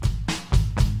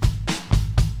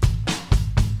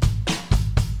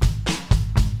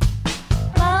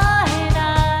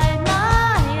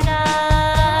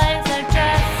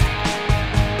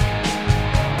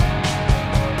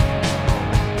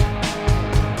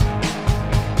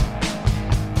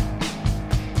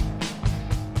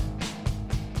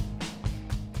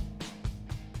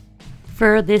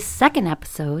For this second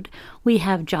episode, we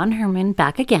have John Herman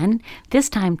back again, this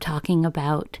time talking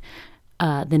about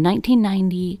the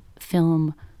 1990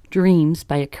 film Dreams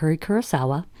by Akira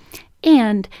Kurosawa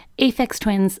and Aphex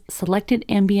Twins' Selected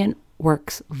Ambient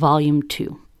Works Volume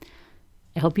 2.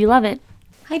 I hope you love it.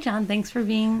 Hi, John. Thanks for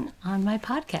being on my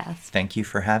podcast. Thank you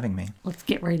for having me. Let's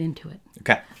get right into it.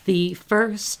 Okay. The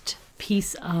first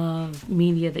piece of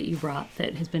media that you brought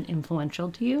that has been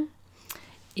influential to you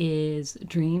is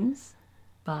Dreams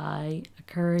by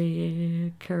Akira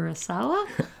Kurosawa.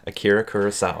 Akira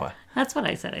Kurosawa. That's what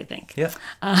I said, I think. Yeah.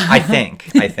 I think.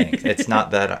 It's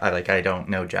not that I don't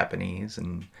know Japanese,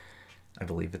 and I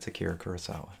believe it's Akira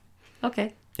Kurosawa.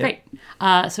 Okay, Yep. great.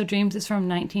 So Dreams is from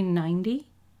 1990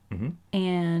 Mm-hmm.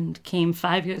 and came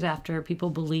 5 years after people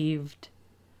believed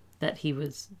that he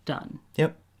was done.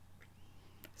 Yep.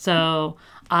 So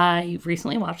I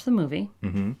recently watched the movie.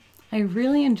 Mm-hmm. I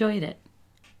really enjoyed it,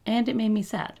 and it made me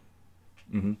sad.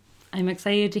 Mm-hmm. I'm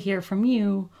excited to hear from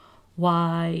you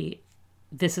why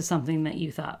this is something that you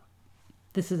thought,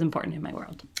 this is important in my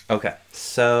world. Okay.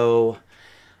 So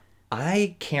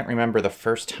I can't remember the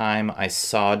first time I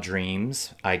saw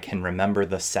Dreams. I can remember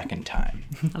the second time.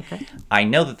 Okay. I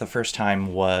know that the first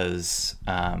time was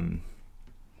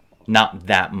not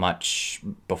that much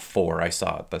before I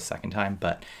saw it the second time,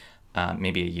 but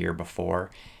maybe a year before.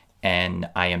 And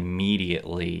I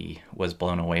immediately was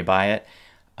blown away by it.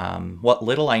 What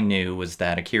little I knew was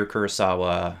that Akira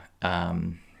Kurosawa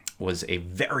was a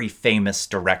very famous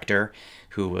director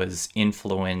who was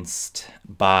influenced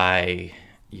by,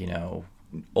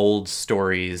 old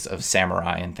stories of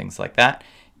samurai and things like that.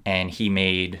 And he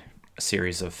made a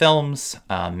series of films,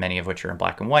 many of which are in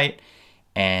black and white.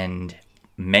 And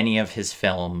many of his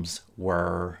films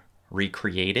were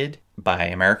recreated by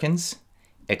Americans,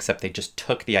 except they just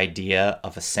took the idea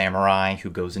of a samurai who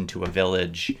goes into a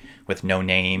village with no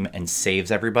name and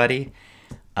saves everybody,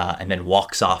 and then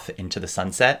walks off into the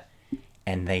sunset,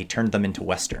 and they turned them into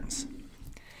Westerns.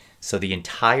 So the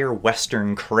entire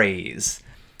Western craze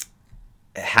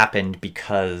happened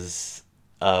because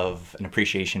of an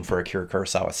appreciation for Akira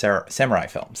Kurosawa samurai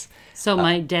films. So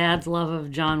my dad's love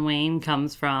of John Wayne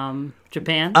comes from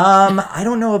Japan? I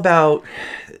don't know about...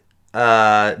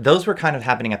 those were kind of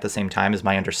happening at the same time, is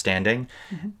my understanding.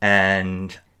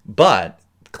 Mm-hmm. But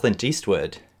Clint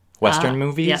Eastwood Western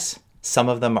movies, yep. Some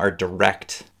of them are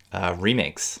direct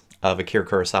remakes of Akira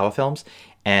Kurosawa films.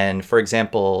 And for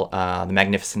example, The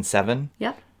Magnificent Seven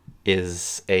Yep.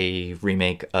 is a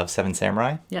remake of Seven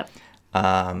Samurai. Yep.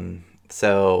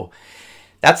 So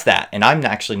that's that. And I'm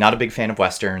actually not a big fan of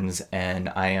Westerns, and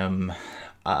I am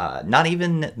not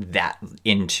even that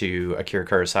into Akira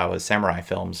Kurosawa's samurai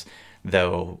films,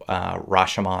 though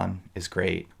Rashomon is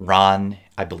great. Ran,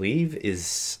 I believe,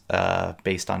 is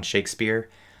based on Shakespeare.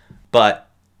 But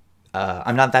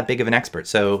I'm not that big of an expert.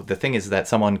 So the thing is that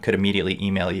someone could immediately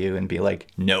email you and be like,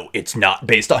 no, it's not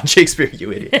based on Shakespeare,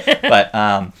 you idiot. But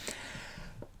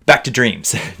back to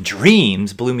Dreams.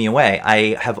 Dreams blew me away.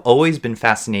 I have always been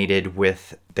fascinated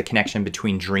with the connection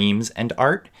between dreams and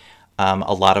art.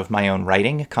 A lot of my own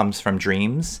writing comes from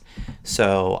dreams.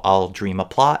 So I'll dream a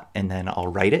plot and then I'll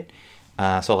write it.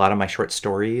 So a lot of my short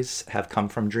stories have come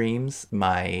from dreams.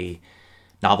 My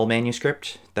novel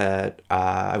manuscript that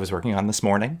I was working on this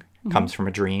morning comes from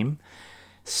a dream.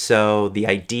 So the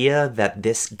idea that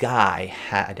this guy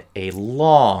had a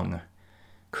long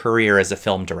career as a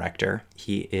film director,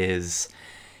 he is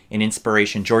an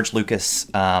inspiration. George Lucas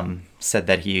said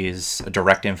that he is a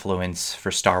direct influence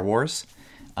for Star Wars.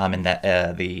 And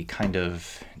that the kind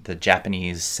of the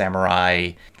Japanese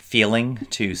samurai feeling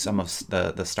to some of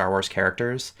the Star Wars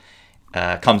characters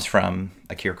comes from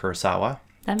Akira Kurosawa.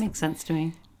 That makes sense to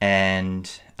me. And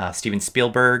Steven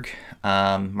Spielberg,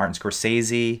 Martin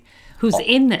Scorsese. Who's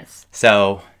in this?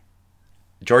 So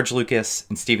George Lucas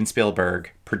and Steven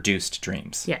Spielberg produced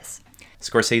Dreams. Yes.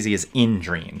 Scorsese is in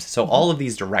Dreams. So all of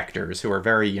these directors who are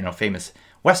very, famous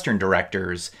Western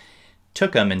directors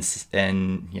took him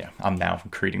and I'm now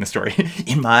creating the story.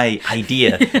 In my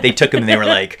idea, they took him and they were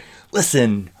like,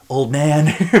 listen, old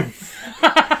man,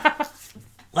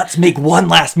 let's make one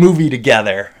last movie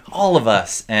together, all of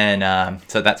us. And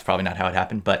so that's probably not how it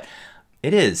happened, but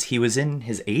it is. He was in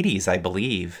his 80s, I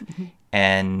believe,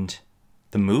 and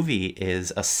the movie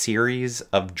is a series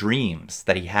of dreams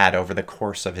that he had over the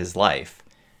course of his life,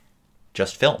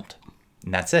 just filmed,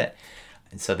 and that's it.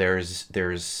 And so there's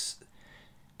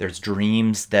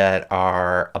dreams that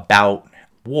are about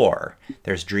war.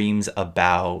 There's dreams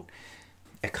about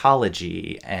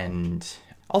ecology and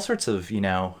all sorts of,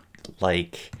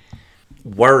 like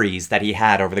worries that he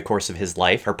had over the course of his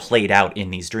life are played out in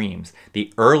these dreams.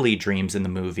 The early dreams in the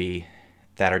movie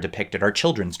that are depicted are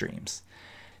children's dreams.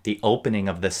 The opening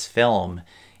of this film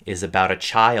is about a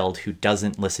child who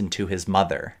doesn't listen to his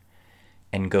mother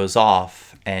and goes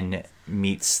off and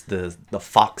meets the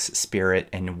fox spirit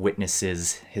and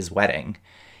witnesses his wedding,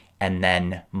 and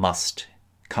then must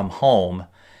come home.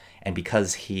 And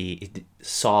because he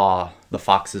saw the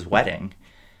fox's wedding,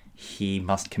 he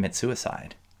must commit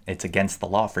suicide. It's against the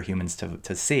law for humans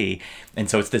to see. And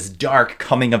so it's this dark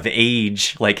coming of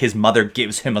age, like his mother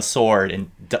gives him a sword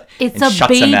and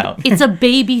shuts him out. It's a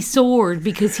baby sword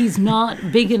because he's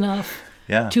not big enough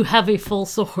to have a full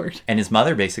sword. And his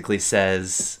mother basically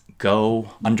says,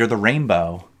 go under the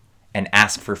rainbow and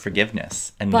ask for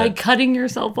forgiveness. And by cutting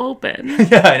yourself open.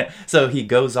 Yeah. So he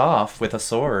goes off with a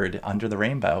sword under the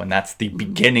rainbow, and that's the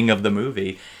beginning of the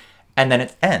movie. And then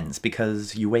it ends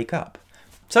because you wake up.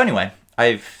 So anyway,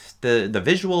 the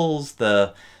visuals,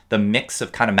 the mix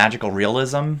of kind of magical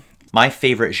realism. My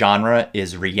favorite genre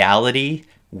is reality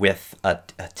with a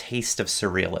taste of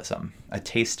surrealism, a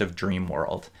taste of dream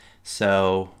world.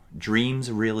 So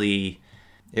Dreams really,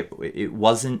 it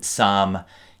wasn't some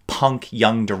punk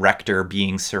young director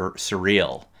being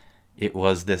surreal. It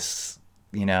was this,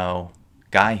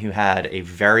 guy who had a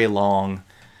very long,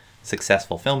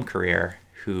 successful film career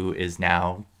who is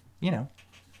now,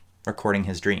 recording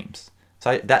his dreams. So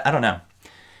I don't know.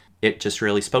 It just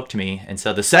really spoke to me. And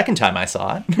so the second time I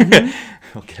saw it,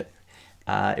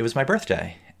 it was my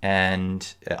birthday.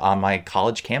 And on my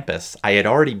college campus, I had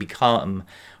already become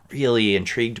really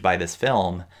intrigued by this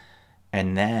film.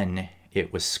 And then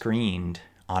it was screened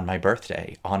on my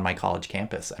birthday on my college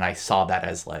campus. And I saw that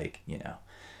as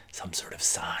some sort of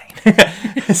sign.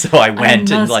 So I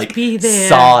went and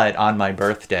saw it on my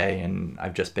birthday, and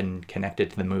I've just been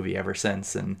connected to the movie ever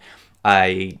since. And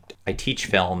I teach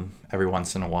film every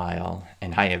once in a while,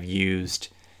 and I have used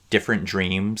different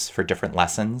dreams for different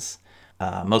lessons.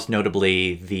 Most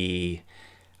notably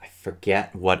I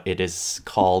forget what it is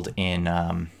called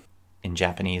in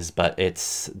Japanese, but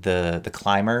it's the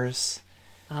climbers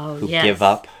who give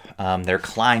up. They're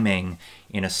climbing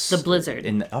in the blizzard.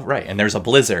 And there's a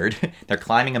blizzard. They're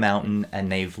climbing a mountain,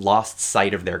 and they've lost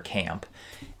sight of their camp,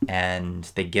 and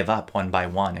they give up one by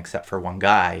one, except for one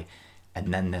guy.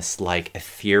 And then this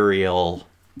ethereal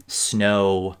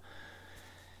snow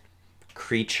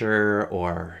creature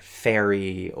or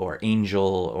fairy or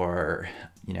angel or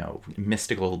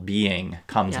mystical being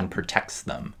comes and protects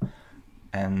them.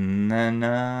 And then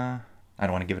I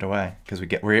don't want to give it away because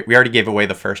we already gave away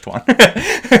the first one.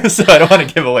 So I don't want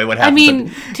to give away what happens. I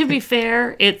mean, to be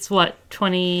fair, it's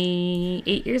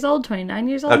 28 years old, 29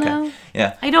 years old now?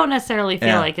 Yeah. I don't necessarily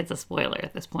feel like it's a spoiler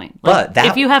at this point. But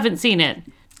if you haven't seen it,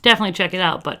 definitely check it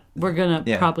out, but we're going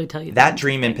to probably tell you that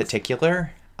dream in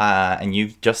particular, and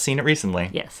you've just seen it recently.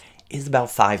 Yes. Is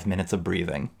about 5 minutes of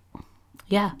breathing.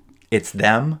 Yeah. It's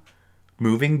them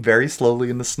moving very slowly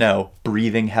in the snow,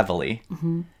 breathing heavily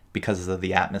because of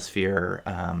the atmosphere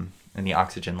and the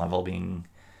oxygen level being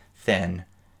thin.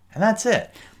 And that's it.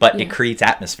 But it creates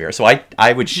atmosphere. So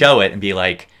I would show it and be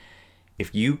like,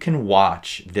 if you can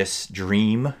watch this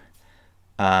dream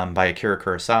by Akira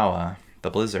Kurosawa,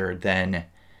 The Blizzard, then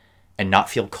and not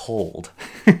feel cold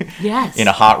yes. in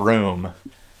a hot room,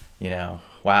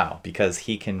 wow, because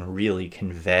he can really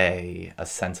convey a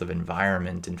sense of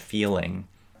environment and feeling.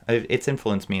 It's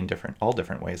influenced me in all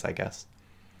different ways, I guess.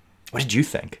 What did you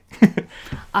think?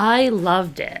 I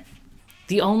loved it.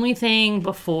 The only thing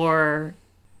before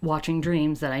watching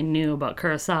Dreams that I knew about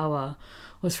Kurosawa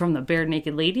was from the Bare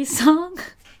Naked Ladies song.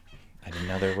 I didn't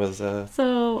know there was a...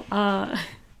 So, I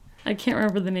can't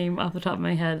remember the name off the top of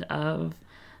my head of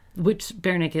which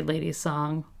Bare Naked Ladies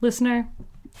song. Listener,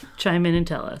 chime in and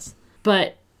tell us.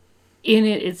 But in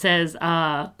it says,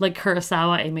 like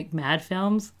Kurosawa, I make mad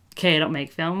films. Okay, I don't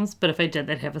make films, but if I did,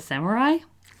 they'd have a samurai.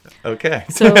 Okay.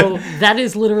 So that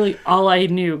is literally all I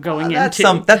knew going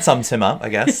into. That sums him up, I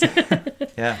guess.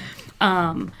 Yeah.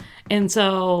 And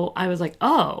so I was like,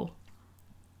 oh,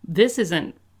 this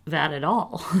isn't that at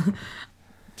all.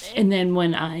 And then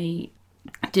when I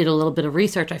did a little bit of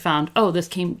research, I found, this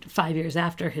came 5 years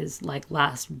after his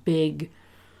last big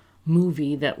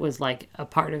movie that was a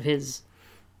part of his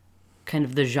kind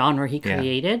of the genre he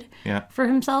created for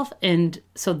himself. And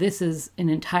so this is an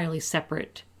entirely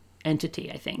separate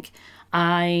entity, I think.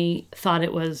 I thought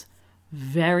it was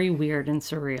very weird and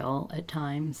surreal at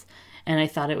times, and I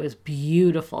thought it was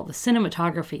beautiful. The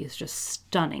cinematography is just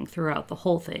stunning throughout the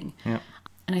whole thing. Yeah.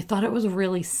 And I thought it was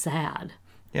really sad.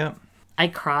 Yeah. I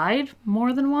cried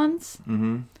more than once.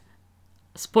 Mm-hmm.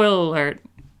 Spoiler alert,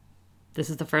 this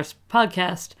is the first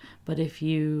podcast, but if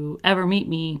you ever meet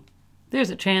me, there's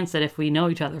a chance that if we know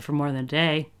each other for more than a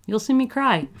day, you'll see me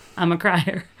cry. I'm a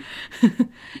crier.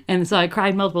 And so I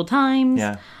cried multiple times.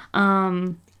 Yeah.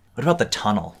 What about the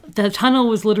tunnel? The tunnel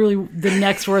was literally the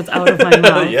next words out of my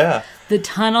mouth. Yeah. The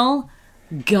tunnel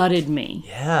gutted me.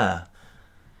 Yeah.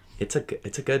 It's a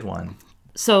good one.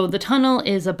 So the tunnel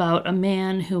is about a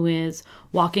man who is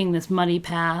walking this muddy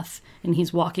path, and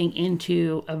he's walking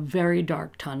into a very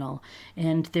dark tunnel.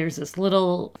 And there's this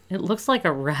little, it looks like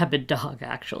a rabid dog,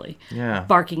 actually,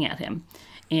 barking at him.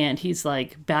 And he's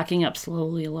like backing up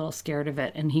slowly, a little scared of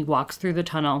it. And he walks through the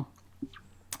tunnel,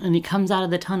 and he comes out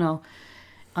of the tunnel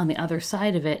on the other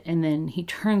side of it. And then he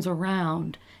turns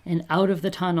around, and out of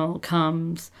the tunnel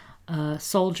comes a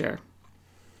soldier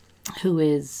who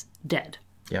is dead.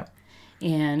 Yeah.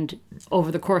 And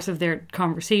over the course of their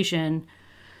conversation,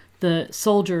 the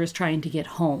soldier is trying to get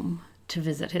home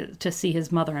to see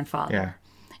his mother and father. Yeah.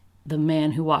 The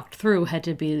man who walked through had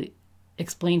to be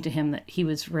explained to him that he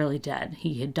was really dead.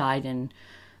 He had died in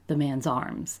the man's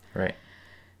arms. Right.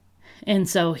 And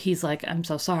so he's like, I'm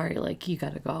so sorry, like, you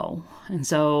gotta go. And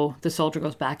so the soldier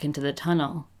goes back into the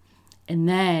tunnel, and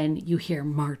then you hear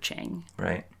marching.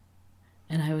 Right.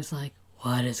 And I was like,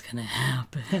 what is gonna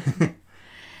happen?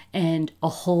 And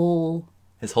his whole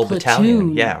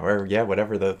battalion,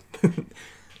 whatever the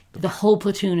the whole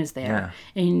platoon is there.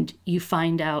 Yeah. And you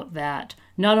find out that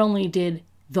not only did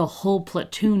the whole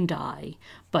platoon die,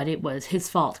 but it was his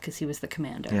fault because he was the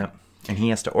commander. Yeah. And he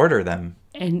has to order them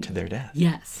to their death.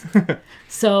 Yes.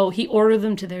 So he ordered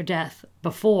them to their death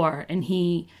before, and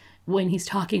when he's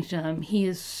talking to them,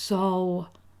 he's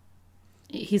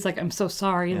like, I'm so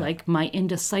sorry, like, my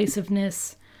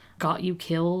indecisiveness got you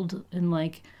killed, and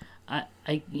like,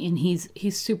 and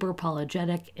he's super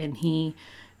apologetic, and he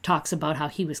talks about how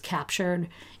he was captured,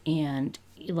 and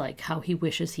like how he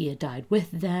wishes he had died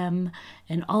with them,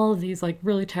 and all of these like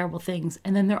really terrible things,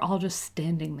 and then they're all just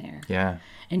standing there. Yeah.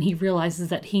 And he realizes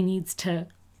that he needs to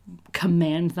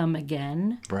command them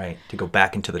again. Right. To go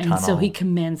back into the tunnel. And so he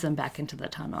commands them back into the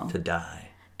tunnel. To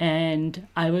die. And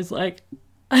I was like,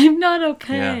 I'm not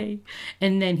okay. Yeah.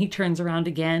 And then he turns around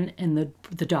again, and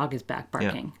the dog is back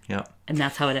barking. Yeah. And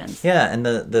that's how it ends. Yeah, and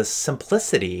the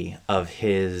simplicity of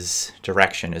his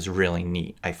direction is really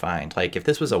neat, I find. Like, if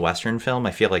this was a Western film,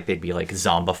 I feel like they'd be like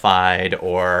zombified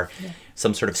or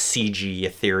some sort of CG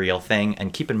ethereal thing.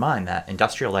 And keep in mind that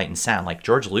Industrial Light and Sound, like,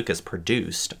 George Lucas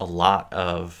produced a lot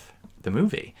of the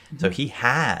movie. Mm-hmm. So he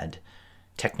had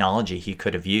technology he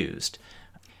could have used.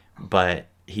 But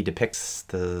he depicts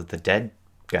the dead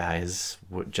guys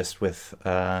just with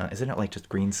isn't it like just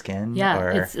green skin?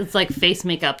 It's like face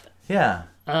makeup.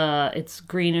 It's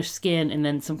greenish skin, and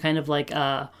then some kind of like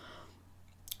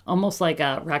almost like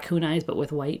raccoon eyes, but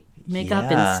with white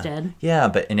makeup instead.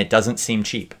 And it doesn't seem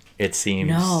cheap. It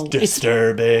seems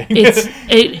disturbing.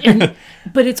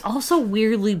 But it's also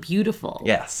weirdly beautiful.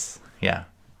 Yes.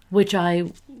 Which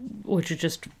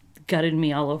just gutted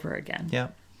me all over again.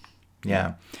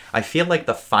 Yeah. I feel like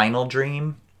the final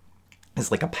dream is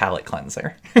like a palate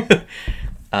cleanser.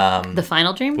 The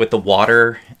final dream? With the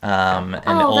water and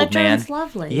the old that man. dream's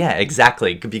lovely. Yeah,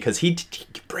 exactly. Because he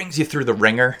brings you through the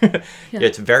ringer.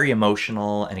 It's very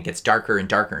emotional, and it gets darker and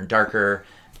darker and darker.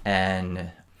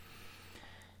 And,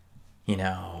 you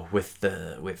know, with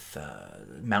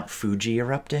Mount Fuji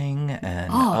erupting, and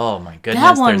oh my goodness.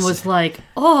 That one was like,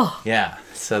 Yeah,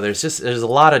 so there's a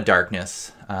lot of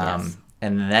darkness. Yes.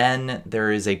 And then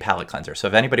there is a palate cleanser. So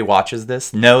if anybody watches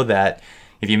this, know that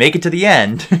if you make it to the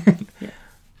end,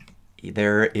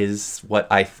 there is what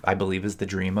I believe is the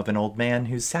dream of an old man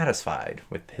who's satisfied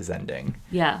with his ending.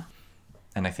 Yeah.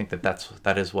 And I think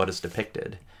that is what is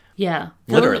depicted. Yeah.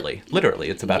 Literally,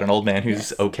 it's about an old man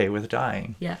who's okay with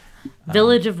dying. Yeah.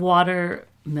 Village of Water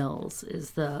Mills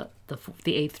is the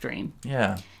eighth dream.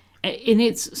 Yeah. And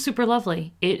it's super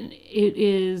lovely. It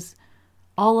is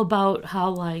all about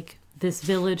how, like, this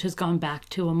village has gone back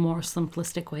to a more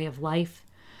simplistic way of life.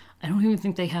 I don't even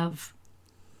think they have,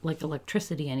 like,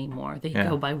 electricity anymore. They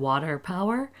go by water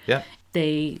power. Yeah.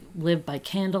 They live by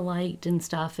candlelight and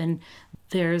stuff. And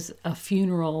there's a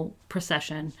funeral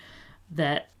procession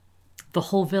that the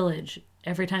whole village,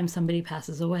 every time somebody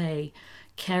passes away,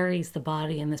 carries the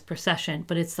body in this procession.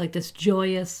 But it's like this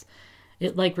joyous,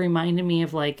 it like reminded me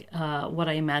of like what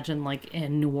I imagine like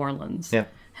in New Orleans.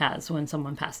 Has when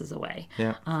someone passes away.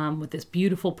 With this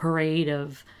beautiful parade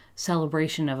of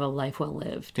celebration of a life well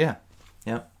lived. Yeah.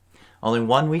 Only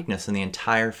one weakness in the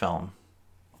entire film.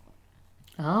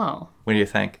 Oh. What do you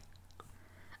think?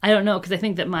 I don't know, because I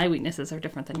think that my weaknesses are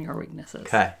different than your weaknesses.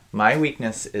 Okay. My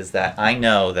weakness is that I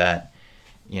know that,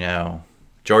 you know,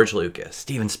 George Lucas,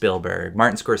 Steven Spielberg,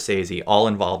 Martin Scorsese, all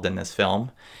involved in this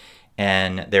film.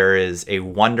 And there is a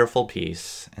wonderful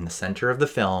piece in the center of the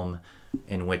film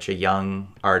in which a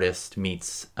young artist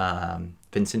meets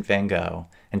Vincent van Gogh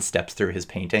and steps through his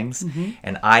paintings.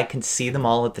 And I can see them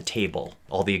all at the table,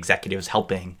 all the executives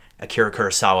helping Akira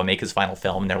Kurosawa make his final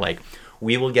film. And they're like,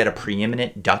 we will get a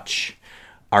preeminent Dutch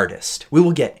artist.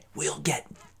 We'll get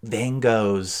Van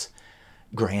Gogh's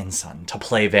grandson to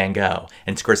play Van Gogh.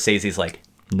 And Scorsese's like,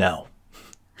 no.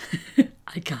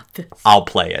 I got this. I'll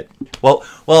play it. Well,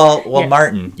 Yes.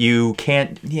 Martin, you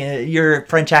can't. Yeah, your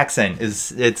French accent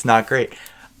it's not great.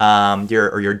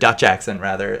 Your Dutch accent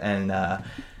rather, and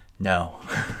no,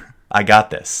 I got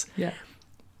this. Yeah.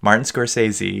 Martin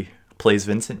Scorsese plays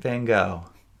Vincent van Gogh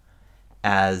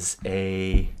as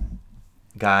a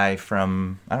guy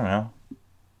from, I don't know,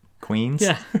 Queens.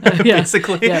 Yeah.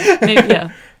 Basically. Yeah. Maybe,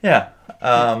 yeah.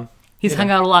 Yeah. He's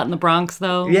hung out a lot in the Bronx,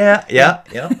 though. Yeah.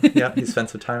 He spent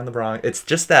some time in the Bronx. It's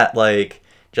just that, like,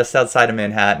 just outside of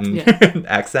Manhattan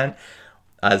accent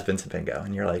as Vincent van Gogh.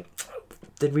 And you're like,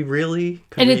 did we really?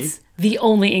 It's the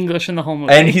only English in the whole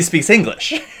movie. And he speaks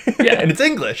English. Yeah. And it's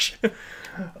English.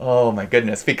 Oh, my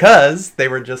goodness. Because they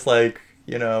were just like,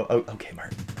 oh, okay,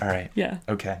 Martin. All right. Yeah.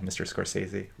 Okay, Mr.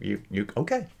 Scorsese. You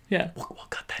okay. Yeah. We'll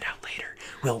cut that out later.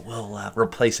 We'll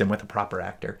replace him with a proper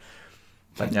actor.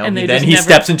 But no, And then he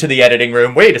steps into the editing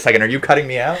room. Wait a second, are you cutting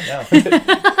me out? No.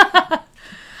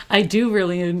 I do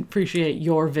really appreciate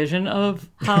your vision of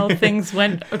how things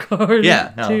went according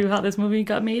to how this movie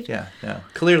got made. Yeah, no.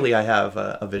 Clearly I have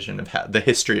a vision of the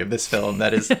history of this film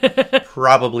that is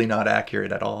probably not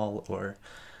accurate at all. Or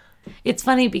It's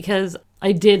funny because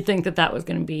I did think that was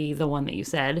going to be the one that you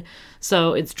said.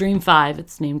 So it's Dream 5.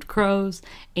 It's named Crows.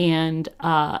 And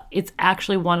it's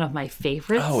actually one of my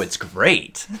favorites. Oh, it's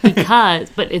great.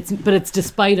 But it's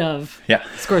despite of Yeah.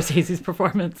 Scorsese's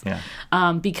performance.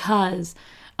 Yeah. Because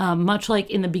much like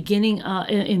in the beginning,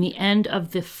 in the end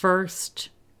of the first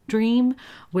dream,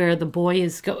 where the boy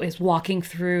is walking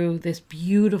through this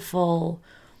beautiful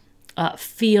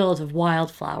field of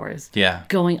wildflowers,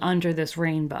 going under this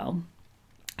rainbow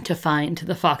to find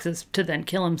the foxes to then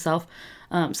kill himself.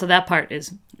 So that part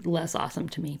is less awesome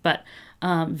to me, but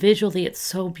visually it's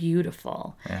so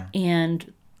beautiful. Yeah.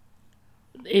 And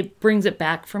it brings it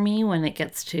back for me when it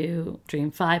gets to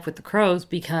Dream 5 with the crows,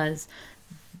 because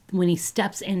when he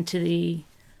steps into the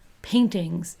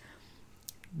paintings,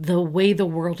 the way the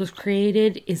world is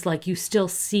created is like you still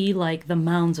see like the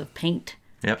mounds of paint.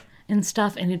 Yep. And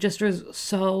stuff, and it just was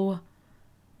so.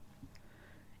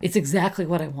 It's exactly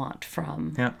what I want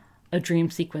from a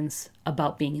dream sequence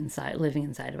about being living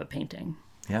inside of a painting.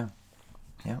 Yeah.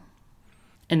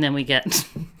 And then we get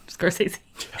Scorsese.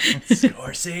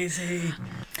 Scorsese.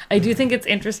 I do think it's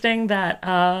interesting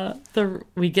that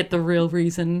we get the real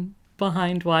reason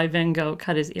behind why Van Gogh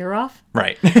cut his ear off.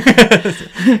 Right.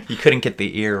 He couldn't get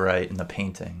the ear right in the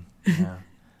painting. Yeah.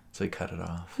 So he cut it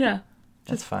off. Yeah.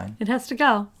 That's fine. It has to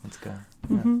go. Let's go.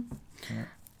 Mm-hmm. Yeah.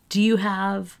 Do you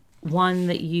have one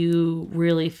that you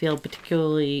really feel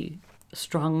particularly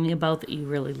strongly about, that you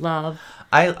really love?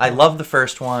 I love the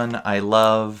first one. I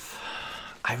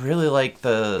really like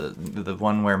the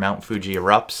one where Mount Fuji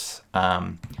erupts.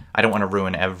 I don't want to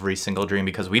ruin every single dream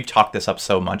because we've talked this up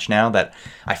so much now that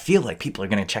I feel like people are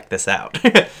going to check this out.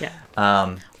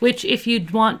 Yeah. Which, if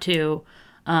you'd want to,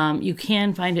 you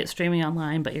can find it streaming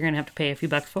online, but you're going to have to pay a few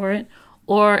bucks for it.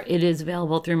 Or it is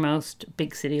available through most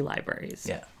big city libraries.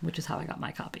 Yeah. Which is how I got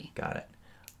my copy. Got it.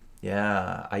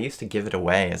 Yeah. I used to give it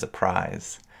away as a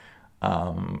prize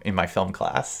in my film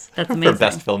class. That's amazing. For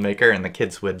best filmmaker, and the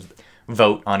kids would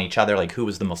vote on each other, like who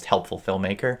was the most helpful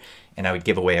filmmaker, and I would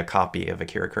give away a copy of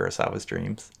Akira Kurosawa's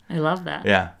Dreams. I love that.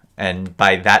 Yeah. And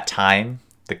by that time,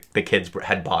 the kids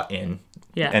had bought in.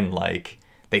 Yeah. And like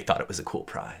they thought it was a cool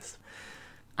prize.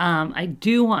 I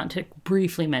do want to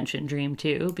briefly mention Dream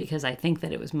 2 because I think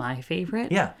that it was my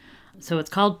favorite. Yeah. So it's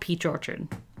called Peach Orchard.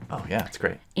 Oh, yeah, it's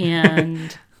great.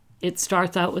 And it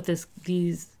starts out with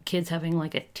these kids having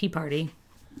like a tea party.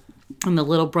 And the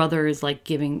little brother is like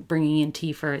bringing in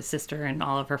tea for his sister and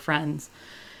all of her friends.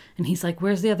 And he's like,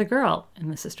 "Where's the other girl?"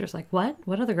 And the sister's like, "What?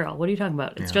 What other girl? What are you talking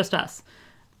about? It's just us.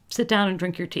 Sit down and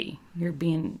drink your tea. You're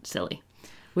being silly."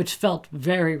 Which felt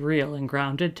very real and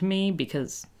grounded to me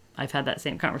because I've had that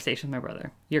same conversation with my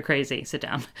brother. "You're crazy. Sit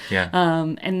down." Yeah.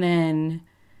 And then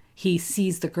he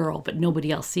sees the girl, but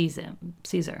nobody else sees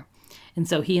her. And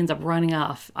so he ends up running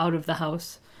off out of the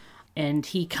house, and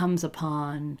he comes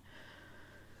upon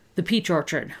the peach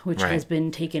orchard, which has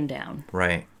been taken down.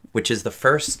 Right. Which is the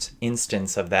first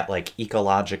instance of that like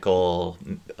ecological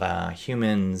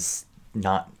humans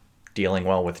not dealing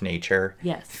well with nature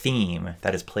theme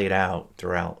that is played out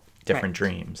throughout different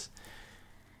dreams.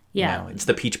 Yeah. You know, it's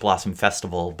the Peach Blossom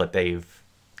Festival, but they've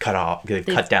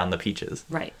cut down the peaches.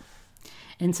 Right.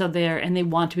 And so they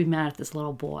want to be mad at this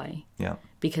little boy. Yeah.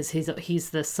 Because he's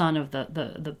the son of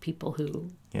the people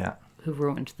who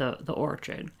ruined the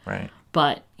orchard. Right.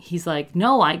 But he's like,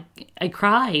 no, I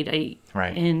cried.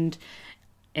 Right.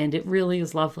 And it really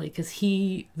is lovely because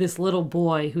this little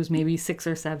boy who's maybe 6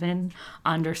 or 7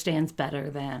 understands better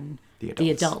than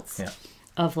the adults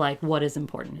of like what is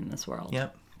important in this world.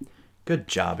 Yep. Good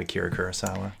job, Akira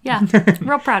Kurosawa. Yeah,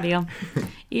 real proud of you.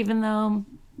 Even though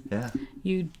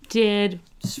you did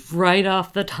right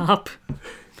off the top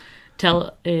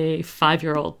tell a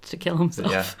 5-year-old to kill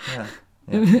himself. Yeah.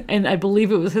 And I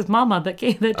believe it was his mama that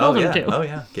told him to. Oh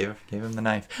yeah, gave him the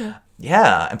knife.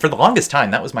 Yeah, and for the longest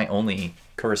time, that was my only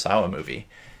Kurosawa movie.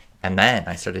 And then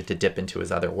I started to dip into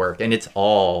his other work, and it's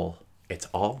all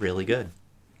really good.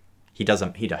 He has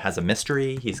a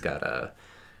mystery. He's got a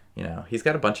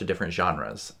bunch of different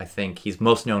genres. I think he's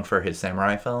most known for his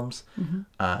samurai films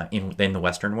in the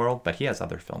Western world, but he has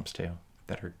other films too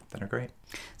that are great.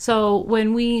 So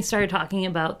when we started talking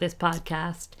about this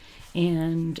podcast,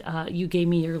 and you gave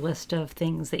me your list of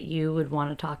things that you would want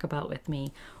to talk about with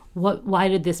me, why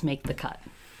did this make the cut?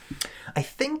 I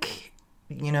think,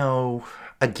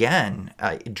 again,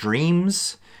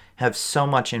 dreams have so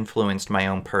much influenced my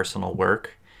own personal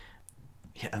work.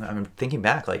 Yeah, I'm thinking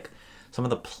back, like some of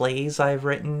the plays I've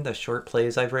written, the short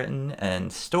plays I've written,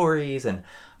 and stories, and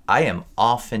I am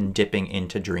often dipping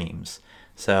into dreams.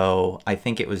 So I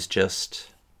think it was just,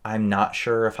 I'm not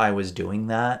sure if I was doing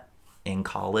that in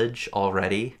college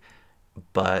already,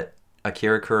 but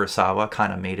Akira Kurosawa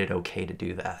kind of made it okay to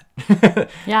do that.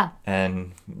 Yeah.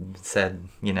 And said,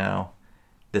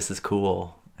 this is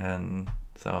cool. And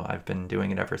so I've been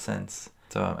doing it ever since.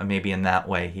 So maybe in that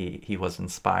way he was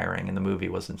inspiring and the movie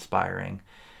was inspiring.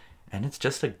 And it's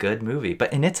just a good movie.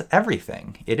 And it's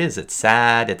everything. It's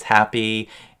sad, it's happy,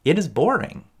 it is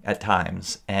boring at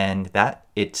times. And that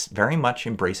it's very much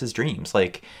embraces dreams.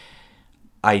 Like,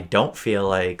 I don't feel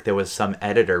like there was some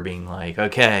editor being like,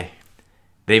 okay,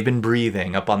 they've been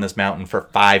breathing up on this mountain for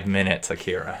 5 minutes,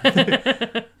 Akira.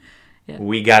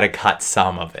 We got to cut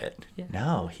some of it. Yeah.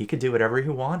 No, he could do whatever he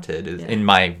wanted, in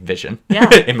my vision,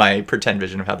 in my pretend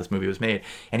vision of how this movie was made.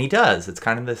 And he does. It's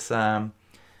kind of this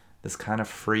kind of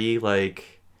free,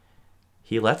 like,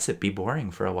 he lets it be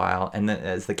boring for a while. And then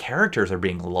as the characters are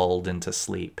being lulled into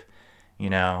sleep,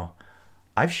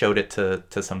 I've showed it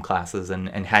to some classes and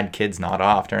had kids nod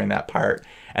off during that part.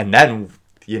 And then,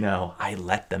 I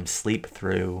let them sleep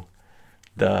through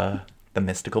the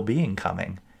mystical being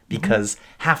coming. Because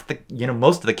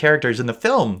most of the characters in the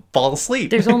film fall asleep.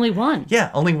 There's only one. Yeah,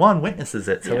 only one witnesses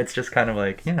it. So it's just kind of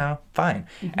like, fine.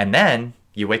 Mm-hmm. And then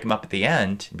you wake them up at the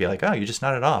end and be like, oh, you just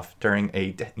nodded off during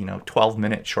a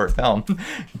 12-minute short film.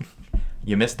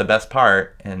 You missed the best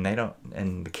part. And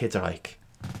the kids are like,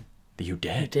 you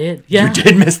did. You did. Yeah. You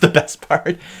did miss the best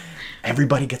part.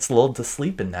 Everybody gets lulled to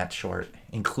sleep in that short,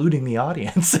 including the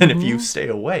audience. And if you stay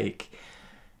awake,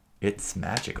 it's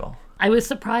magical. I was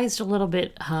surprised a little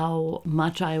bit how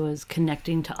much I was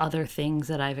connecting to other things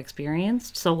that I've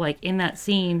experienced. So, like, in that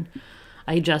scene,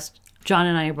 John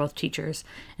and I are both teachers,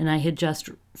 and I had just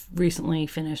recently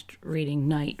finished reading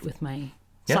Night with my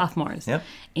sophomores. Yep.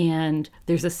 And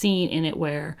there's a scene in it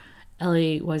where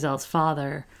Elie Wiesel's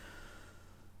father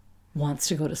wants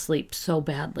to go to sleep so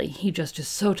badly. He just is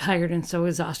so tired and so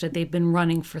exhausted. They've been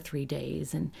running for 3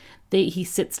 days, and he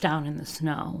sits down in the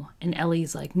snow, and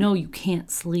Ellie's like, no, you can't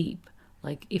sleep.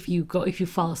 Like, if you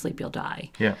fall asleep, you'll die.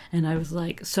 Yeah. And I was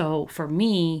like, so for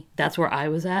me, that's where I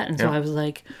was at. And so I was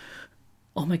like,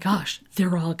 oh my gosh,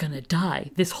 they're all going to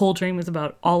die. This whole dream was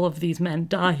about all of these men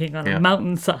dying on a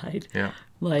mountainside. Yeah.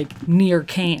 Like near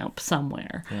camp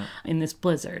somewhere in this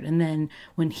blizzard. And then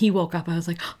when he woke up, I was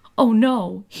like, oh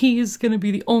no, he's going to be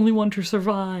the only one to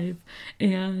survive.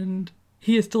 And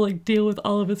he has to like deal with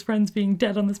all of his friends being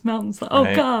dead on this mountainside. Oh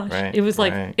gosh. Right, it was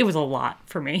like, it was a lot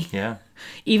for me. Yeah.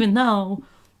 Even though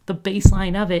the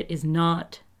baseline of it is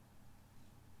not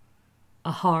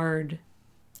a hard,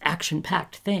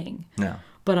 action-packed thing. No.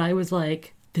 But I was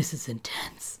like, this is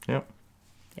intense. Yep.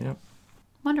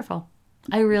 Wonderful.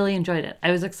 I really enjoyed it. I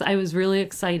was really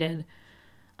excited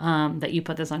that you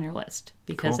put this on your list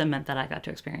because it meant that I got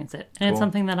to experience it. And it's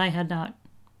something that I had not,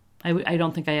 I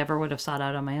don't think I ever would have sought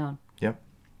out on my own. Yep.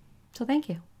 So thank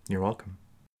you. You're welcome.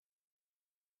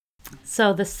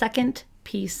 So the second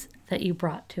piece that you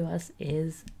brought to us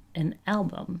is an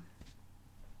album.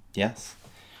 Yes.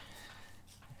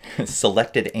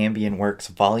 Selected Ambient Works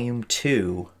Volume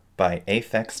 2 by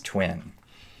Aphex Twin.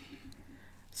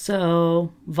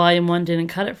 So, Volume 1 didn't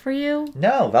cut it for you?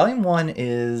 No, Volume 1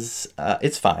 is,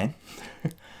 it's fine.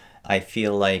 I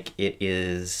feel like it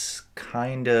is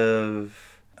kind of...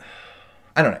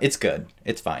 I don't know. It's good.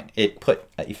 It's fine. It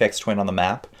put Aphex Twin on the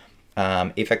map.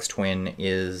 Aphex Twin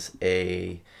is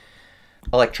a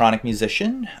electronic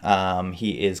musician.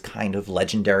 He is kind of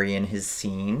legendary in his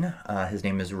scene. His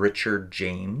name is Richard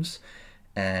James,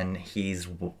 and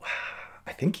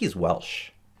I think he's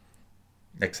Welsh.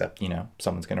 Except,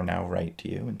 someone's going to now write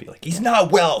to you and be like, he's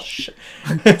not Welsh!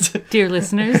 Dear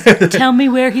listeners, tell me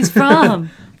where he's from.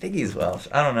 I think he's Welsh.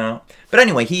 I don't know. But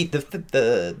anyway,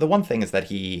 the one thing is that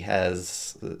he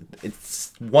has...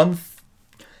 It's one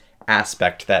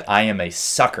aspect that I am a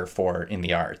sucker for in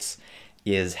the arts,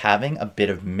 is having a bit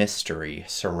of mystery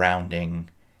surrounding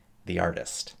the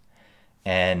artist.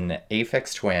 And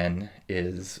Aphex Twin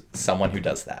is someone who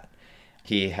does that.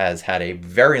 He has had a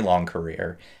very long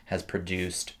career, has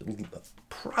produced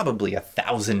probably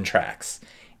 1,000 tracks.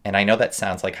 And I know that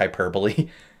sounds like hyperbole,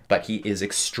 but he is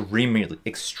extremely,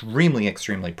 extremely,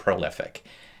 extremely prolific.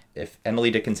 If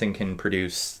Emily Dickinson can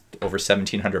produce over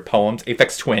 1,700 poems,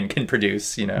 Aphex Twin can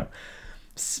produce,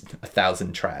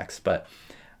 1,000 tracks. But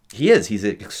he's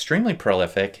extremely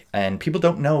prolific, and people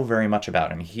don't know very much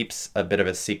about him. He keeps a bit of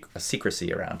a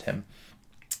secrecy around him.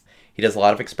 He does a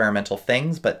lot of experimental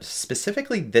things, but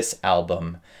specifically this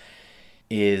album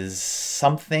is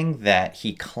something that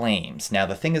he claims. Now,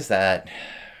 the thing is that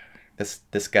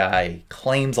this guy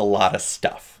claims a lot of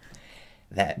stuff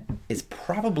that is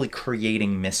probably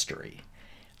creating mystery.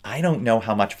 I don't know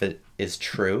how much of it is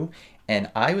true,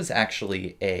 and I was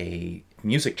actually a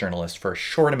music journalist for a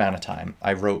short amount of time.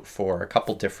 I wrote for a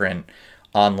couple different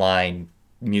online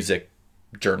music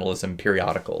journalism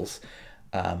periodicals,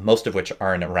 most of which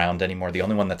aren't around anymore. The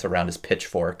only one that's around is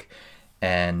Pitchfork,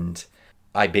 and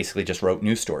I basically just wrote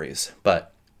news stories.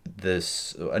 But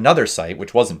another site,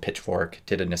 which wasn't Pitchfork,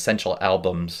 did an essential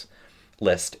albums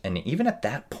list, and even at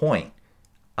that point,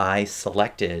 I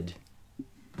selected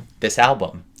this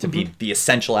album to be the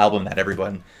essential album that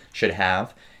everyone should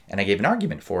have, and I gave an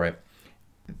argument for it.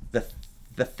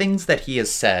 The things that he has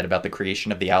said about the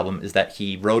creation of the album is that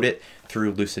he wrote it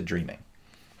through lucid dreaming.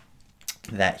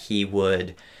 That he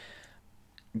would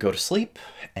go to sleep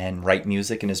and write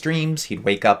music in his dreams. He'd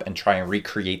wake up and try and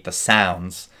recreate the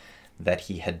sounds that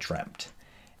he had dreamt.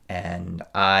 And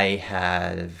I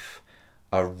have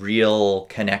a real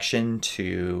connection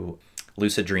to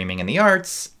lucid dreaming in the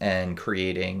arts and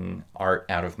creating art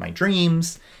out of my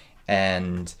dreams.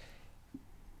 And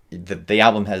the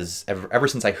album has, ever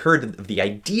since I heard the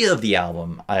idea of the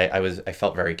album, I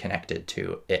felt very connected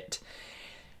to it.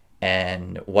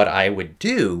 And what I would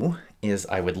do is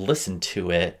I would listen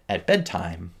to it at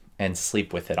bedtime and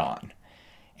sleep with it on.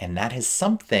 And that is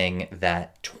something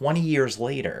that 20 years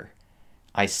later,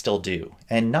 I still do.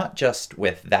 And not just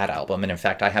with that album. And in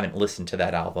fact, I haven't listened to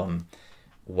that album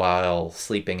while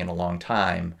sleeping in a long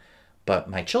time. But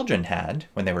my children had,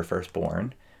 when they were first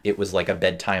born. It was like a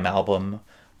bedtime album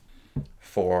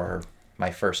for my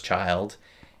first child.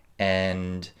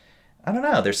 And I don't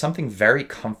know, there's something very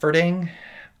comforting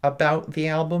about the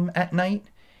album at night.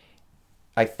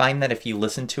 I find that if you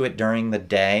listen to it during the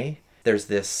day, there's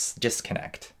this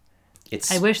disconnect.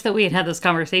 I wish that we had had this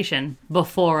conversation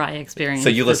before I experienced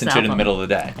this album. So you listened to it in the middle of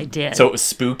the day? I did. So it was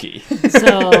spooky.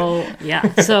 So,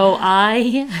 yeah. So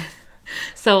I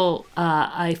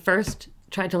first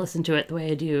tried to listen to it the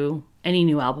way I do any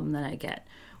new album that I get,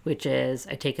 which is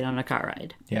I take it on a car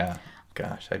ride. Yeah.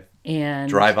 Gosh, I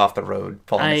drive off the road,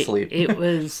 falling asleep. It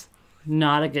was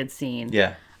not a good scene.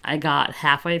 Yeah. I got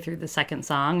halfway through the second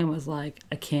song and was like,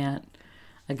 I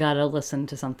gotta listen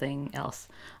to something else.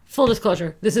 Full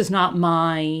disclosure, this is not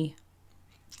my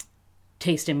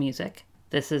taste in music.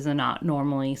 This is not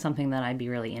normally something that I'd be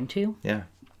really into. Yeah.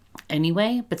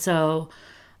 Anyway,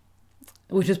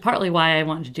 which is partly why I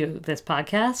wanted to do this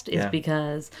podcast, is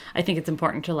because I think it's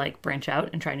important to branch out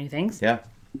and try new things. Yeah.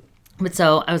 But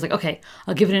so I was like, okay,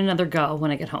 I'll give it another go when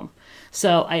I get home.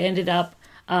 So I ended up,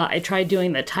 I tried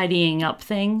doing the tidying up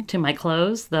thing to my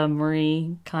clothes, the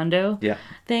Marie Kondo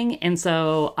thing. And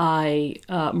so I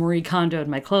Marie Kondoed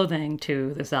my clothing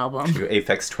to this album. To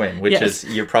Aphex Twin, which is,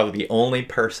 you're probably the only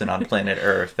person on planet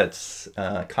Earth that's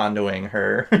condoing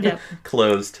her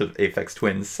clothes to Aphex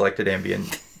Twin's Selected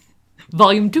Ambient.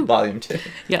 Volume 2.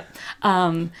 Yep.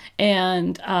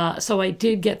 So I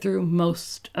did get through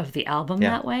most of the album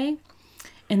that way.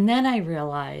 And then I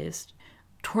realized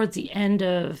towards the end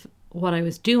of what I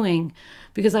was doing,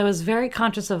 because I was very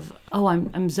conscious of,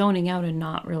 I'm zoning out and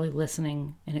not really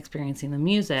listening and experiencing the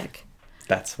music.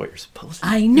 That's what you're supposed to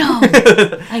do.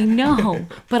 I know.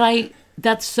 But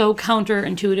that's so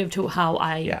counterintuitive to how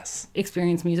I Yes.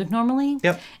 experience music normally.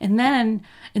 Yep. And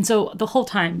so the whole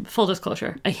time, full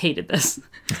disclosure, I hated this.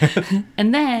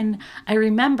 And then I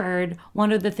remembered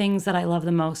one of the things that I love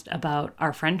the most about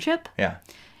our friendship. Yeah.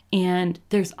 And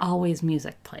there's always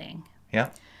music playing. Yeah.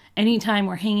 Anytime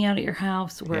we're hanging out at your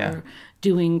house, we're Yeah.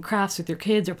 doing crafts with your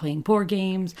kids or playing board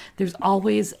games, there's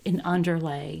always an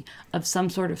underlay of some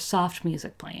sort of soft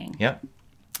music playing. Yep.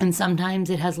 And sometimes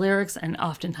it has lyrics and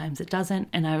oftentimes it doesn't.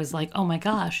 And I was like, oh my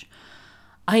gosh,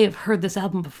 I have heard this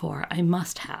album before. I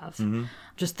must have. Mm-hmm.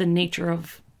 Just the nature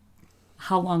of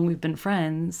how long we've been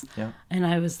friends. Yeah. And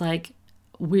I was like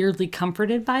weirdly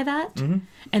comforted by that. Mm-hmm.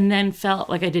 And then felt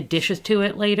like I did dishes to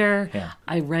it later. Yeah.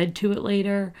 I read to it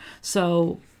later.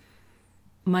 So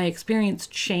my experience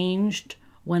changed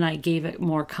when I gave it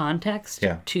more context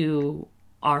Yeah. to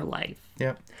our life.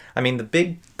 Yep. I mean, the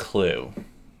big clue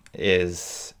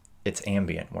is it's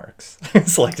ambient works.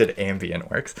 Selected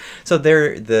ambient works. So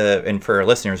and for our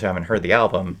listeners who haven't heard the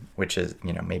album, which is,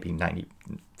 maybe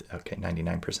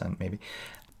 99% maybe,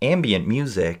 ambient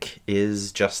music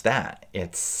is just that.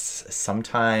 It's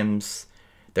sometimes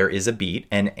there is a beat,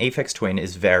 and Aphex Twin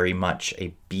is very much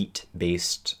a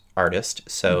beat-based artist,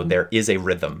 so there is a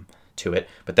rhythm to it.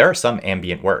 But there are some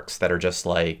ambient works that are just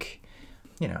like,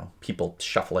 people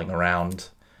shuffling around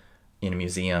in a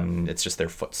museum. It's just their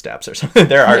footsteps or something.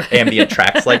 There are ambient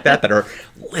tracks like that are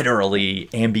literally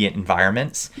ambient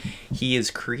environments. He is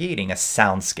creating a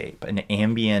soundscape, an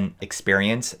ambient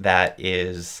experience that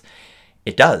is...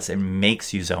 It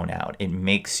makes you zone out. It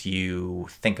makes you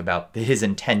think about his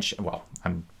intention. Well,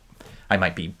 I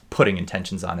might be putting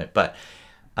intentions on it, but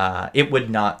it would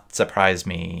not surprise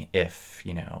me if,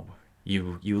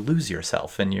 you lose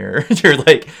yourself and you're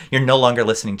no longer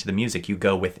listening to the music. You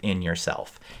go within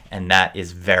yourself. And that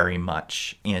is very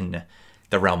much in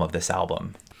the realm of this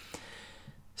album.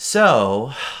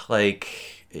 So, we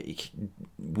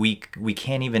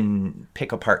can't even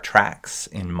pick apart tracks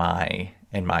in my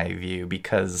view,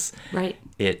 because Right.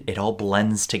 it all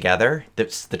blends together.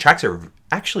 The tracks are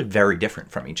actually very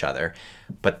different from each other,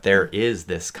 but there is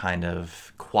this kind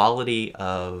of quality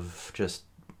of just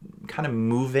kind of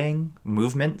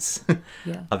movements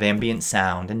Yeah. of ambient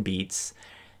sound and beats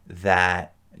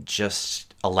that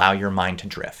just allow your mind to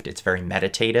drift. It's very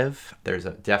meditative. There's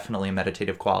definitely a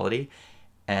meditative quality,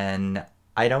 and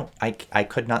I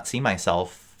could not see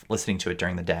myself listening to it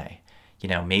during the day.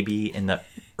 Maybe in the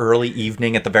early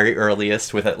evening at the very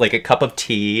earliest with a cup of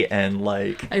tea and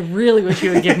I really wish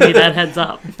you would give me that heads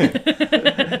up.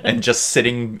 and just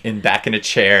sitting back in a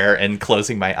chair and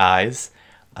closing my eyes,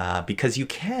 because you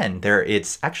can.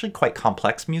 It's actually quite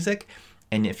complex music,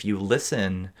 and if you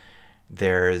listen,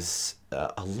 there's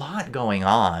a lot going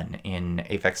on in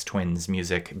Aphex Twin's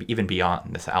music, even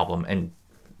beyond this album, and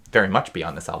very much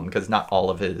beyond this album, because not all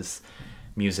of his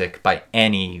music by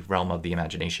any realm of the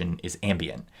imagination is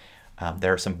ambient.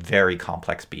 There are some very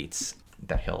complex beats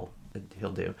that he'll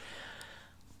do,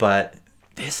 but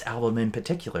this album in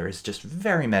particular is just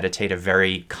very meditative,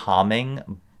 very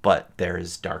calming. But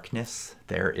there's darkness.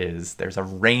 There's a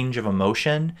range of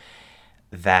emotion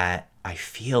that I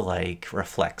feel like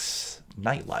reflects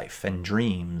nightlife and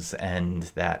dreams and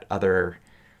that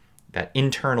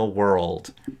internal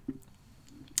world.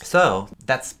 So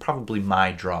that's probably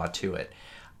my draw to it.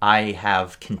 I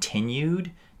have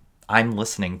continued. I'm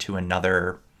listening to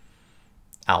another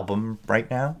album right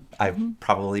now. I've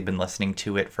probably been listening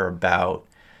to it for about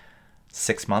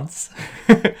 6 months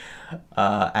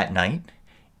at night.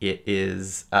 It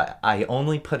is, I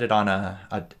only put it on a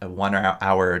 1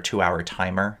 hour or 2 hour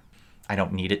timer. I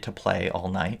don't need it to play all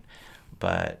night,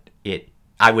 but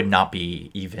I would not be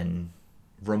even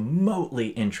remotely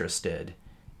interested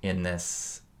in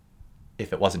this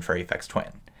if it wasn't for Aphex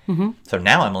Twin. Mm-hmm. So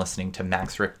now I'm listening to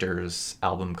Max Richter's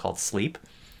album called Sleep,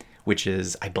 which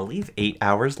is, I believe, 8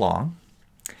 hours long,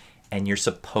 and you're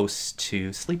supposed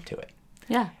to sleep to it.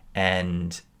 Yeah.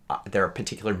 And there are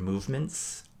particular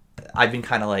movements. I've been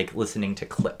kind of listening to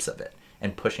clips of it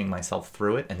and pushing myself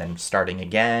through it and then starting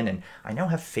again. And I now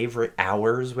have favorite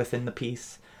hours within the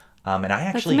piece. And I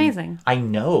actually, that's amazing. I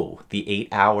know the 8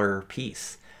 hour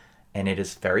piece, and it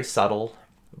is very subtle,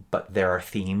 but there are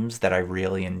themes that I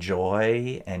really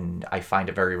enjoy, and I find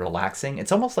it very relaxing.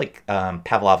 It's almost like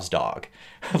Pavlov's dog.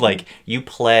 You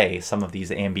play some of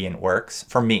these ambient works.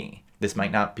 For me, this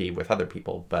might not be with other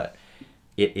people, but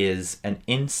it is an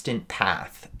instant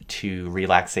path to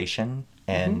relaxation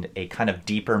and a kind of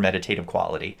deeper meditative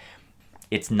quality.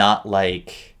 It's not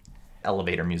like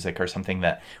elevator music or something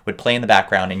that would play in the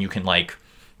background and you can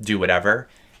do whatever.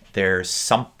 There's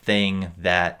something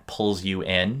that pulls you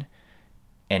in,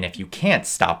 and if you can't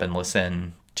stop and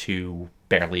listen, too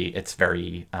barely, it's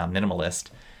very minimalist,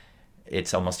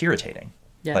 it's almost irritating.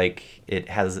 Yeah. Like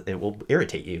it will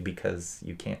irritate you because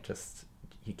you can't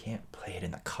play it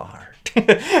in the car.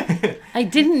 I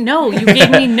didn't know. You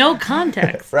gave me no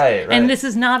context. Right. And this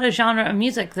is not a genre of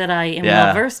music that I am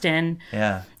well versed in.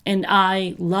 Yeah. And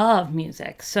I love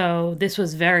music. So this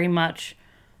was very much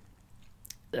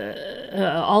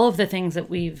all of the things that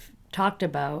we've talked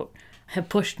about have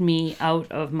pushed me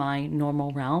out of my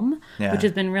normal realm, which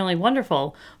has been really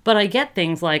wonderful. But I get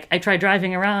things like I try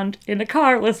driving around in a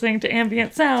car listening to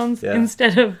ambient sounds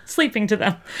instead of sleeping to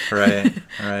them. Right.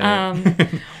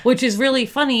 Which is really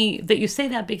funny that you say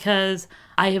that because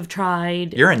I have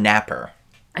tried... You're a napper.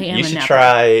 I am a napper. You should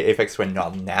try Aphex Twin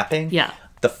while napping. Yeah.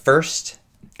 The first,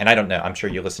 and I don't know, I'm sure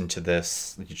you listened to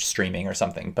this streaming or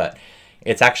something, but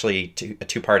it's actually a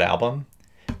 2-part album.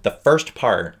 The first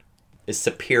part is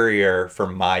superior for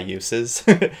my uses.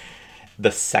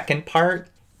 The second part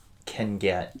can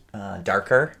get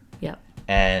darker. Yeah.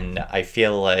 And I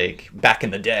feel like back in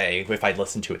the day, if I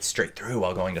listened to it straight through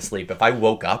while going to sleep, if I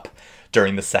woke up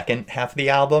during the second half of the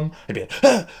album, I'd be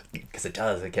like, because it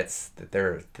gets,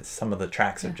 some of the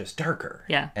tracks are just darker.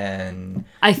 Yeah. And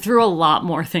I threw a lot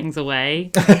more things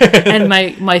away. And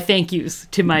my thank yous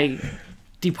to my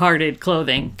departed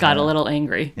clothing got a little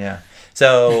angry. Yeah.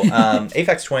 So,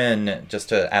 Aphex Twin, just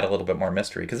to add a little bit more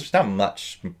mystery, because there's not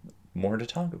much more to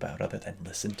talk about other than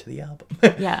listen to the album.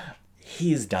 Yeah.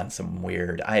 He's done some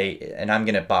weird, I'm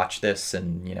going to botch this,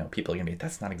 and, people are going to be,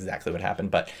 that's not exactly what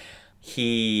happened, but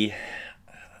I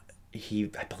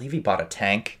believe he bought a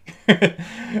tank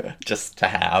just to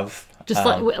have. Just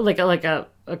like a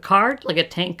cart, like a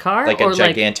tank car? Like a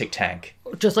gigantic tank.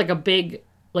 Just like a big,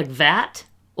 vat?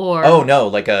 Or... Oh, no,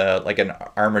 like an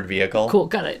armored vehicle. Cool,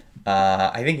 got it.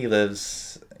 I think he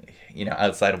lives,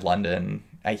 outside of London.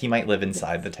 He might live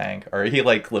inside the tank, or he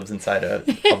lives inside a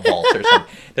vault or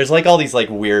something. There's all these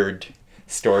weird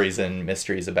stories and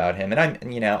mysteries about him, and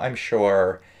I'm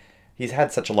sure he's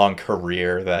had such a long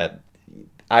career that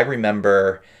I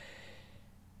remember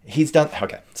he's done.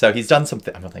 Okay, so he's done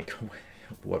something. I'm like,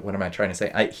 what am I trying to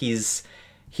say?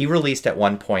 He released at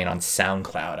one point on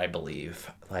SoundCloud, I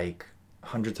believe,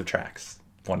 hundreds of tracks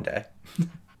one day.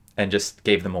 And just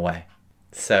gave them away.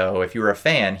 So if you were a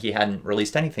fan, he hadn't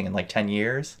released anything in 10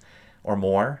 years or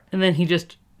more. And then he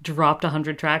just dropped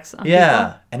 100 tracks on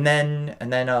people? And then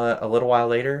a little while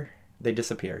later, they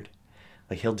disappeared.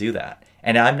 He'll do that.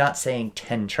 And I'm not saying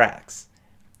 10 tracks.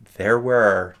 There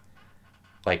were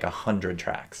 100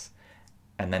 tracks.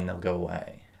 And then they'll go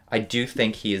away. I do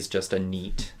think he is just a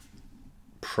neat,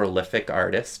 prolific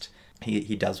artist.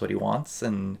 He does what he wants,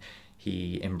 and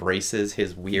he embraces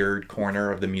his weird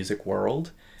corner of the music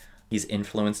world. He's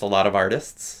influenced a lot of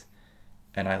artists,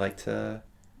 and I like to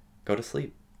go to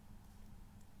sleep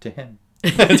to him.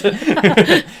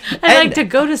 I like to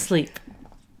go to sleep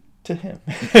to him.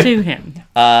 To him.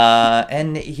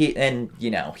 And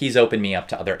he's opened me up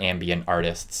to other ambient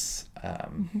artists.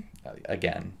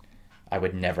 Again, I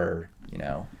would never,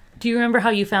 Do you remember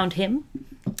how you found him?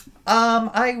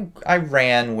 I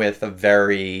ran with a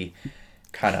very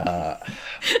kind of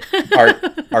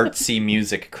artsy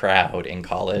music crowd in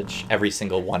college. Every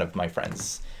single one of my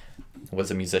friends was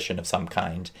a musician of some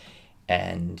kind,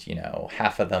 and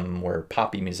half of them were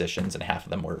poppy musicians and half of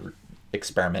them were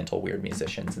experimental weird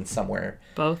musicians, and somewhere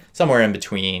in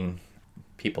between,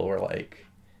 people were like,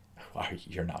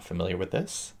 you're not familiar with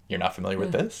this,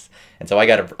 and so I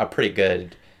got a pretty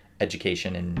good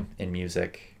education in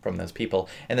music from those people.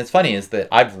 And what's funny is that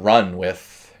I've run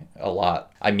with a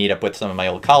lot. I meet up with some of my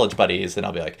old college buddies, and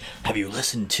I'll be like, have you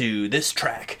listened to this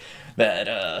track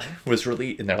that was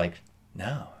released? And they're like,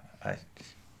 no,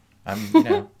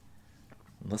 I'm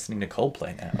listening to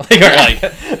Coldplay now.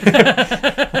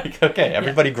 Okay,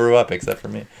 everybody grew up except for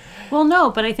me. Well,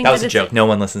 no, but I think that was a joke. No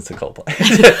one listens to Coldplay.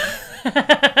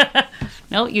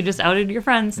 No, you just outed your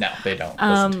friends. No, they don't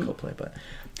listen to Coldplay, but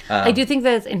I do think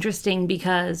that it's interesting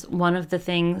because one of the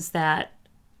things that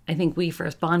I think we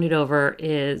first bonded over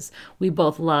is we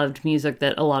both loved music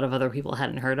that a lot of other people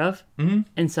hadn't heard of. Mm-hmm.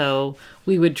 And so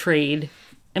we would trade,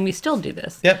 and we still do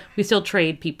this. Yep. We still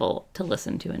trade people to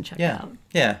listen to and check out.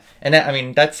 Yeah. And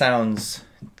that sounds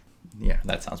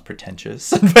pretentious.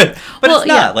 but it's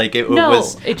not.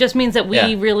 It just means that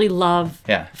we really love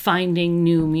finding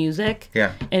new music.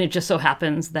 Yeah. And it just so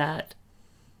happens that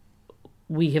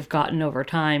we have gotten over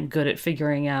time good at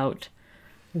figuring out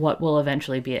what will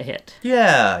eventually be a hit.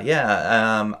 Yeah.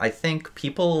 I think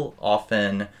people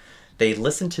often, they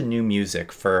listen to new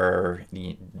music for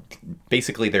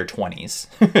basically their 20s.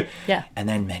 Yeah. And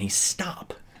then many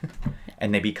stop.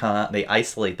 and they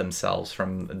isolate themselves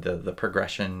from the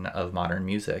progression of modern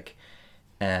music.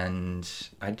 And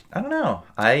I don't know.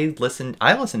 I listen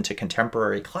to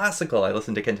contemporary classical. I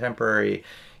listen to contemporary,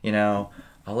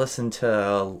 I'll listen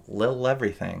to Lil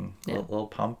everything. Yeah. Lil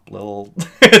Pump, Lil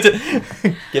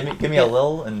give me a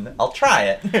Lil and I'll try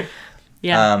it.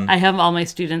 Yeah. I have all my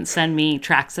students send me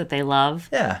tracks that they love.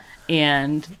 Yeah.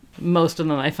 And most of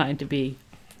them I find to be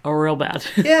real bad.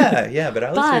 yeah, but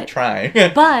at least you're trying.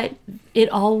 But it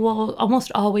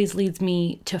almost always leads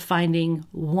me to finding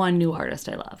one new artist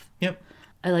I love. Yep.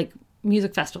 I like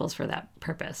music festivals for that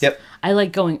purpose. Yep. I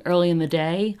like going early in the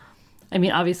day. I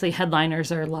mean, obviously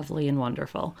headliners are lovely and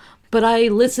wonderful. But I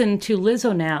listen to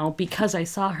Lizzo now because I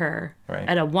saw her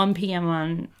at a 1 p.m.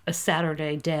 on a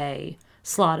Saturday day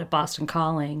slot at Boston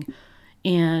Calling.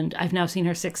 And I've now seen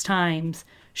her 6 times.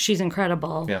 She's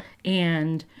incredible. Yeah.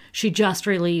 And she just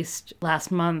released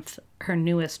last month her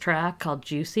newest track called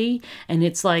Juicy. And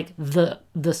it's like the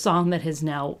song that has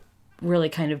now really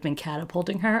kind of been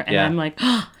catapulting her. And I'm like,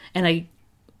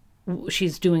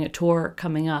 she's doing a tour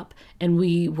coming up. And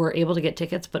we were able to get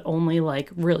tickets, but only like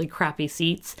really crappy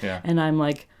seats. Yeah. And I'm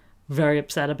like very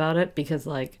upset about it because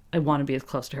like I want to be as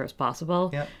close to her as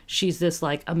possible. Yeah. She's this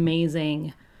like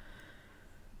amazing,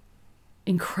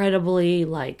 incredibly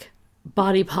like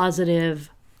body positive,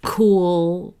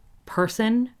 cool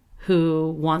person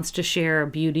who wants to share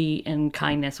beauty and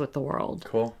kindness with the world.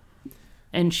 Cool.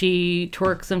 And she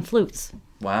twerks and flutes.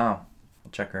 Wow.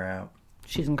 I'll check her out.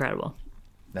 She's incredible.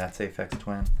 That's Aphex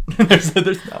Twin.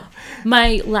 there's no...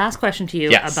 My last question to you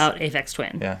about Aphex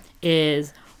Twin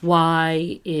is,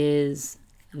 why is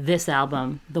this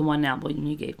album the one album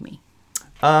you gave me?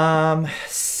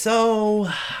 So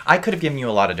I could have given you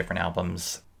a lot of different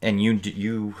albums, and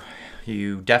you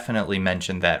definitely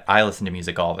mentioned that I listen to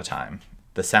music all the time.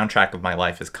 The soundtrack of my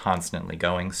life is constantly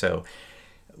going, so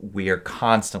we are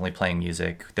constantly playing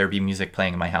music. There'd be music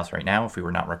playing in my house right now if we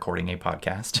were not recording a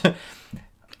podcast.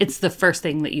 It's the first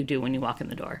thing that you do when you walk in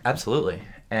the door. Absolutely.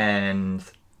 And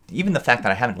even the fact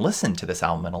that I haven't listened to this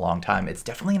album in a long time, it's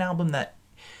definitely an album that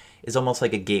is almost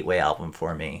like a gateway album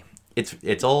for me.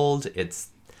 It's old.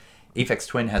 Aphex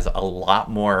Twin has a lot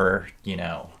more,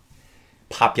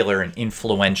 popular and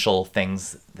influential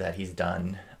things that he's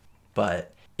done,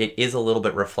 but it is a little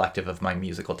bit reflective of my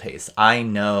musical taste. I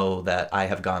know that I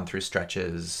have gone through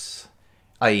stretches.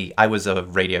 I was a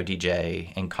radio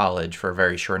DJ in college for a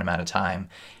very short amount of time,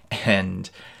 and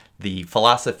the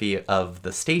philosophy of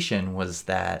the station was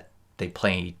that they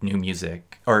played new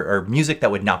music or music that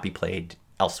would not be played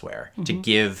elsewhere, to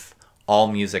give all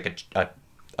music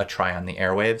a try on the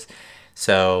airwaves.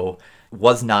 So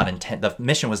the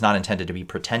mission was not intended to be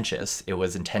pretentious. It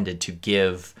was intended to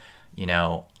give,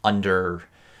 under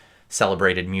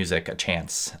celebrated music a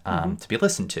chance to be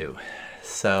listened to.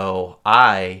 So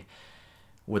I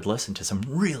would listen to some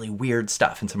really weird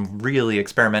stuff and some really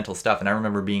experimental stuff. And I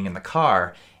remember being in the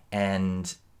car,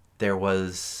 and there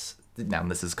was, now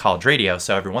this is college radio,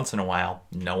 so every once in a while,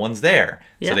 no one's there.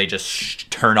 Yeah. So they just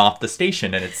turn off the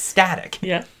station and it's static.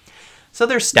 Yeah. So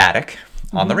there's static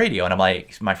on the radio. And I'm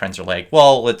like, my friends are like,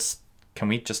 well, can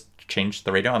we just change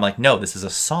the radio? I'm like, no, this is a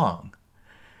song.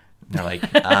 And they're like,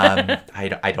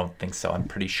 I don't think so. I'm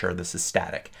pretty sure this is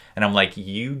static. And I'm like,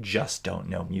 you just don't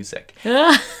know music.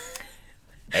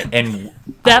 And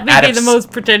that may be the most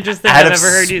pretentious thing I've ever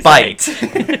heard you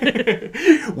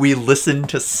say. We listened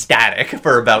to static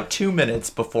for about 2 minutes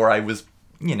before I was,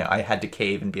 I had to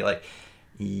cave and be like,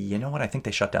 you know what? I think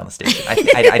they shut down the station.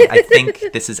 I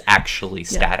think this is actually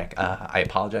static. Yeah. I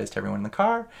apologize to everyone in the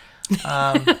car.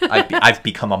 I've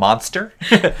become a monster.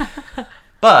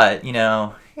 But,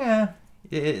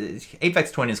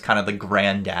 Aphex Twin is kind of the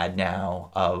granddad now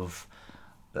of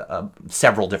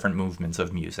several different movements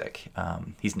of music.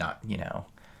 He's not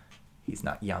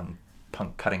young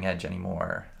punk cutting edge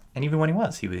anymore. And even when he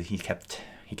was, he kept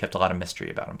a lot of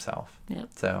mystery about himself. Yep.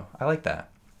 So I like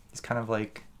that. He's kind of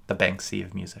like the Banksy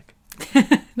of music.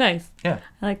 Nice. Yeah.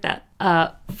 I like that.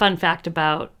 Fun fact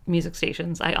about music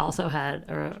stations. I also had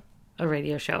a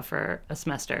radio show for a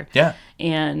semester. Yeah.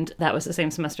 And that was the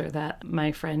same semester that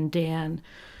my friend Dan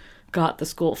got the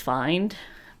school fined,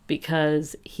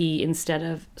 because he, instead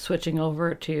of switching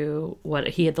over to what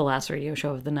he had, the last radio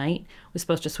show of the night, was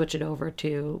supposed to switch it over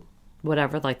to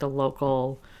whatever like the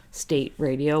local state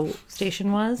radio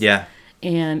station was. Yeah.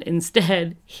 And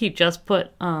instead he just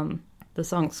put the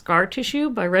song Scar Tissue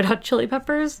by Red Hot Chili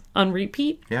Peppers on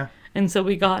repeat. Yeah. And so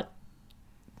we got,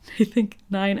 I think,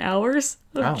 9 hours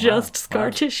of just Scar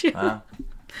Tissue. Wow.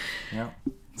 Yeah.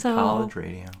 So college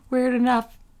radio. Weird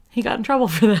enough. He got in trouble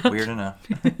for that. Weird enough.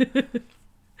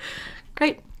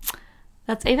 Great.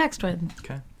 That's Aphex Twin.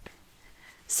 Okay.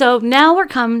 So now we're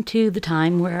come to the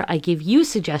time where I give you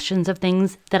suggestions of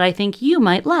things that I think you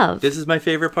might love. This is my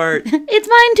favorite part. It's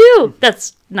mine too.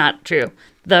 That's not true.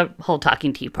 The whole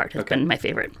talking to you part has been my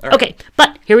favorite. Right. Okay,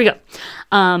 but here we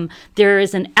go. There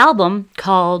is an album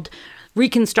called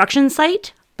Reconstruction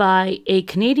Site by a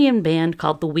Canadian band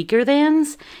called the Weaker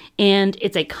Thans, and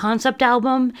it's a concept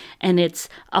album, and it's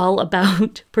all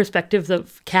about perspectives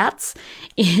of cats,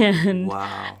 and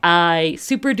Wow. I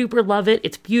super duper love it.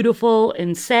 It's beautiful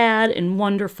and sad and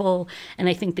wonderful, and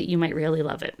I think that you might really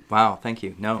love it. Wow, thank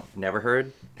you. No, never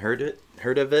heard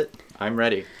of it. I'm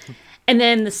ready. And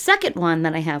then the second one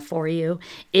that I have for you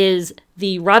is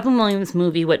the Robin Williams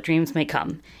movie, What Dreams May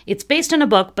Come. It's based on a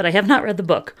book, but I have not read the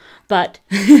book. But,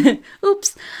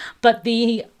 oops. But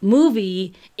the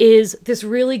movie is this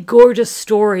really gorgeous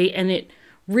story, and it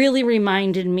really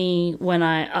reminded me when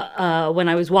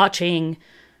I was watching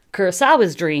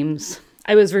Kurosawa's Dreams,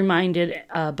 I was reminded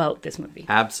about this movie.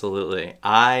 Absolutely.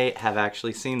 I have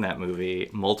actually seen that movie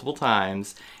multiple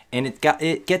times, and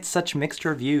it gets such mixed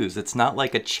reviews. It's not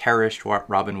like a cherished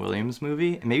Robin Williams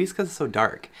movie. Maybe it's because it's so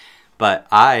dark, but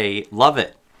I love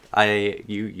it.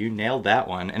 You nailed that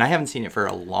one, and I haven't seen it for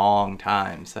a long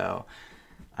time, so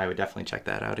I would definitely check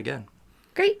that out again.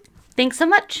 Great. Thanks so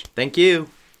much. Thank you.